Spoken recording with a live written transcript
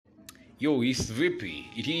Yo, it's Vipi.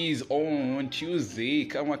 It is on Tuesday.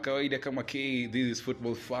 Kama kawaida, kama K. This is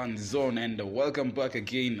Football Fan Zone, and welcome back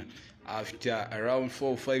again after around 4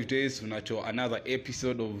 or 5 days to another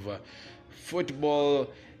episode of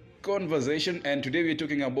Football Conversation. And today we're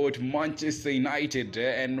talking about Manchester United,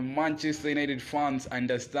 and Manchester United fans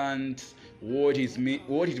understand what it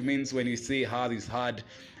means when you say hard is hard.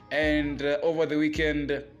 And over the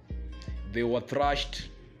weekend, they were thrashed,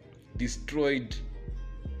 destroyed,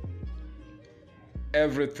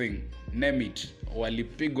 everything, name it.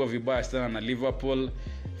 Walipigwa vibaya sana na Liverpool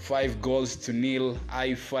 5-0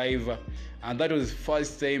 I5, and that was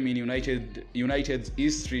first time in United's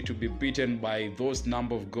history to be beaten by those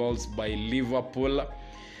number of goals by Liverpool.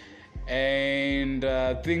 And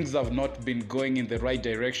things have not been going in the right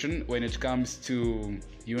direction when it comes to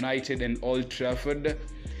United and Old Trafford.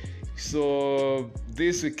 So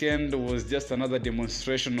this weekend was just another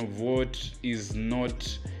demonstration of what is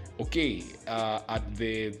not okay at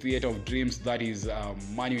the Theatre of Dreams, that is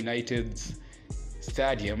Man United's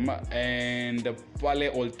stadium. And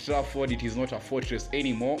Pale Old Trafford, it is not a fortress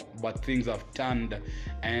anymore, but things have turned,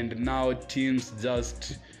 and now teams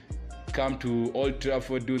just come to Old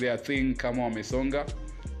Trafford, do their thing, kama wamesonga.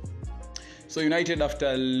 So United,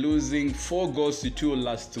 after losing 4-2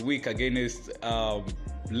 last week against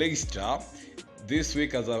Leicester, this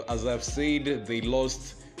week, as I've said, they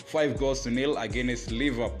lost 5-0 against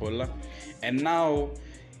Liverpool. And now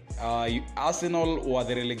Arsenal were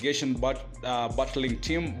the relegation battling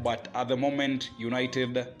team, but at the moment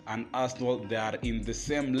United and Arsenal, they are in the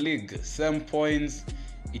same league, same points.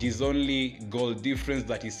 It is only goal difference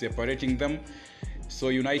that is separating them. So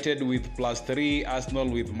United with +3, Arsenal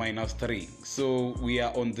with -3. So we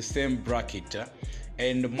are on the same bracket.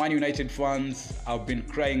 And Man United fans have been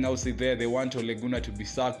crying out there. They want Ole Gunnar to be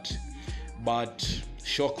sacked, but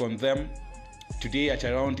shock on them. Today at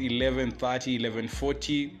around 11:30,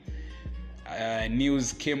 11:40,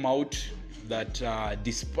 news came out that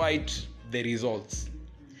despite the results,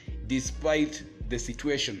 despite the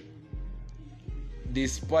situation,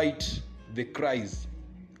 despite the cries,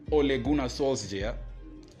 Ole Gunnar Solskjaer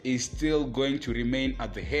is still going to remain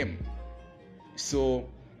at the helm. So,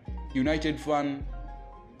 United fan,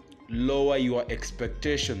 lower your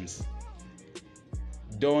expectations.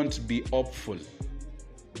 Don't be hopeful.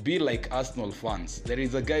 Be like Arsenal fans. There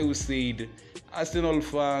is a guy who said Arsenal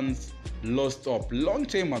fans lost hope long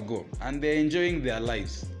time ago, and they're enjoying their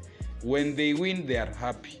lives. When they win, they are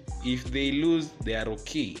happy. If they lose, they are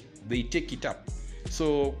okay. They take it up.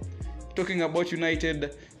 So, talking about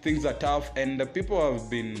United, things are tough, and people have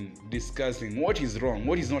been discussing what is wrong,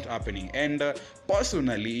 what is not happening. And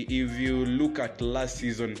personally, if you look at last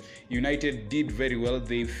season, United did very well.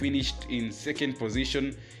 They finished in second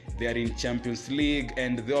position. They are in Champions League,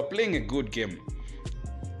 and they were playing a good game.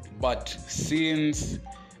 But since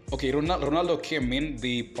Ronaldo came in,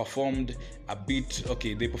 they performed a bit.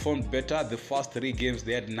 They performed better. The first 3 games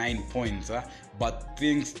they had 9 points, but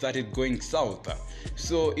things started going south.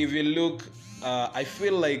 So if you look, I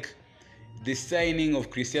feel like the signing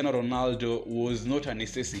of Cristiano Ronaldo was not a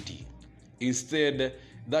necessity. Instead,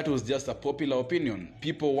 that was just a popular opinion.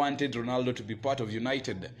 People wanted Ronaldo to be part of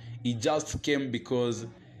United. He just came because,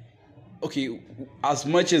 as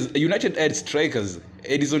much as United had strikers,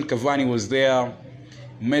 Edison Cavani was there,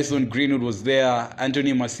 Mason Greenwood was there,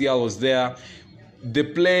 Anthony Martial was there. The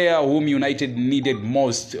player whom United needed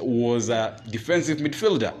most was a defensive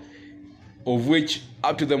midfielder, of which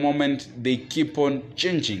up to the moment they keep on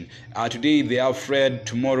changing. Today they have Fred,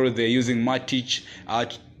 tomorrow they're using Matic,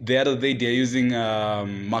 the other day they're using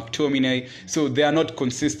McTominay. So they are not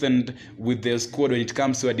consistent with their squad when it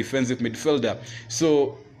comes to a defensive midfielder.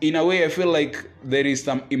 So in a way, I feel like there is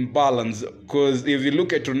some imbalance, because if you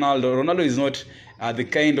look at Ronaldo is not the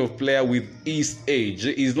kind of player with his age.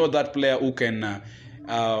 He's not that player who can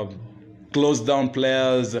close down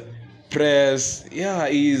players, press. Yeah,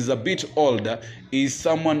 he's a bit older. He's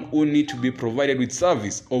someone who needs to be provided with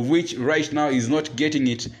service, of which right now is not getting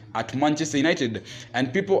it at Manchester United.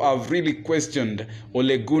 And people have really questioned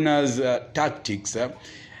Ole Gunnar's tactics,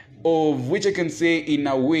 of which I can say, in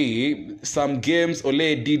a way, some games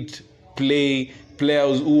Ole did play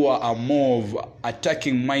players who are more of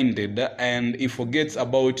attacking minded, and he forgets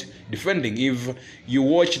about defending. If you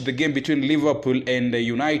watch the game between Liverpool and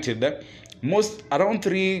United, around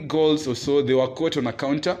 3 goals or so, they were caught on a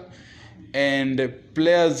counter, and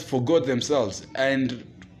players forgot themselves. And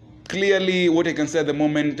clearly what I can say at the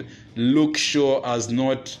moment, Luke Shaw has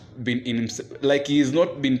not been in himself, like he has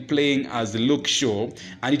not been playing as Luke Shaw,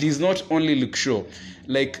 and it is not only Luke Shaw,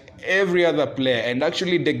 like every other player. And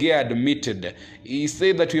actually De Gea admitted, he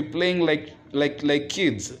said that we're playing like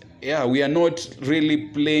kids. Yeah, we are not really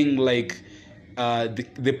playing like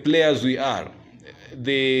the players we are,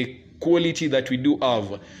 the quality that we do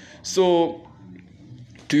have. So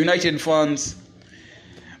to United fans,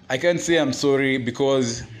 I can't say I'm sorry,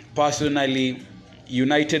 because personally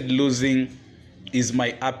United losing is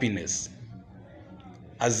my happiness,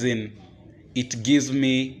 as in it gives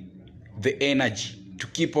me the energy to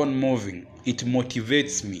keep on moving. It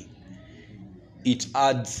motivates me, it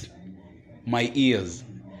adds my ears,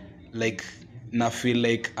 like I feel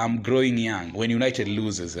like I'm growing young when United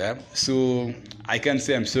loses. So I can't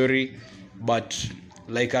say I'm sorry, but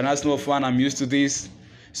like an Arsenal fan, I'm used to this.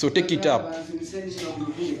 So take it up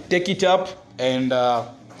and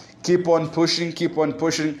keep on pushing.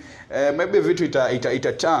 Maybe vitu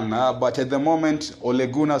ita turn, but at the moment Ole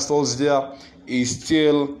Gunnar Solskjaer is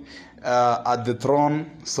still at the throne,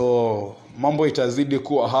 so mambo itazidi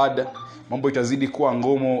kuwa hard, mambo itazidi kuwa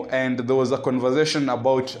ngumu. And there was a conversation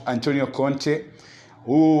about Antonio Conte,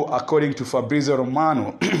 who according to Fabrizio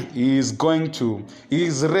Romano he is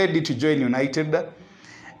ready to join United,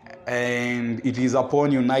 and it is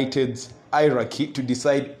upon United's hierarchy to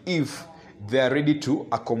decide if they are ready to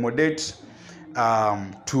accommodate,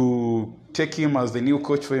 to take him as the new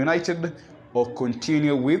coach for United, or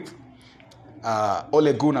continue with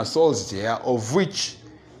Ole Gunnar Solskjaer, of which,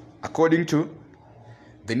 according to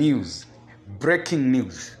the news, breaking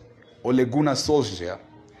news, Ole Gunnar Solskjaer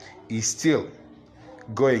is still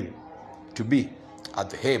going to be at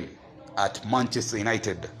the helm at Manchester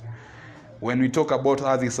United. When we talk about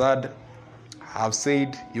how this had, I've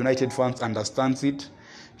said United fans understands it.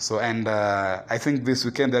 So, and I think this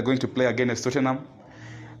weekend they're going to play against Tottenham,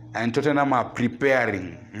 and Tottenham are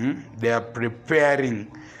preparing. They are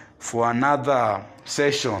preparing for another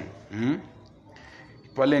session.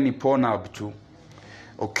 Pale ni Pornhub too.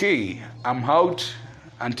 Okay, I'm out.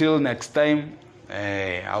 Until next time,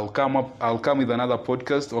 I'll come with another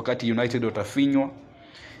podcast wakati United watafinywa.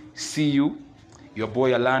 See you, your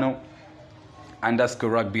boy Alano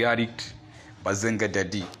 _rugby addict Bazenga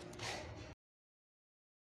Daddy.